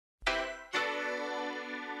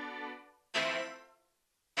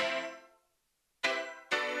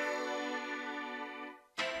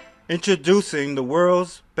Introducing the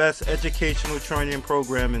world's best educational training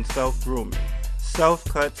program in self-grooming,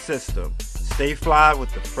 Self-Cut System. Stay fly with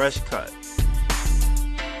the fresh cut.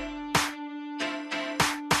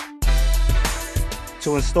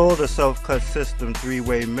 To install the Self-Cut System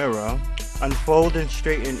 3-way mirror, unfold and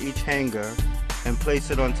straighten each hanger and place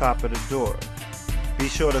it on top of the door. Be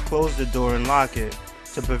sure to close the door and lock it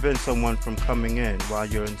to prevent someone from coming in while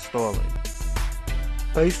you're installing.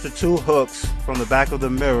 Place the two hooks from the back of the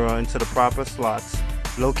mirror into the proper slots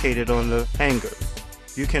located on the hangers.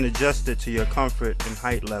 You can adjust it to your comfort and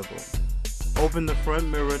height level. Open the front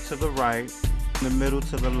mirror to the right and the middle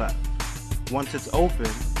to the left. Once it's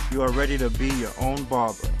open, you are ready to be your own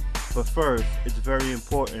barber. But first, it's very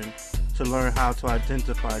important to learn how to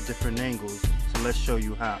identify different angles, so let's show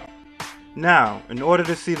you how. Now, in order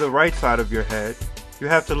to see the right side of your head, you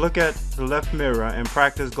have to look at the left mirror and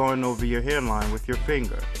practice going over your hairline with your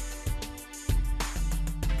finger.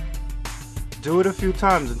 Do it a few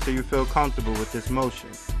times until you feel comfortable with this motion.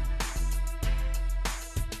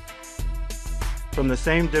 From the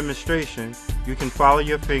same demonstration, you can follow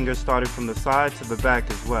your finger starting from the side to the back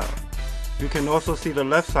as well. You can also see the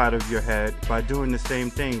left side of your head by doing the same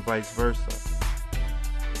thing vice versa.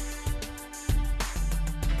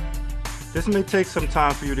 This may take some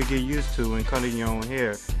time for you to get used to when cutting your own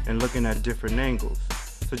hair and looking at different angles.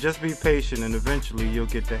 So just be patient and eventually you'll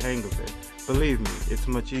get the hang of it. Believe me, it's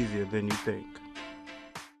much easier than you think.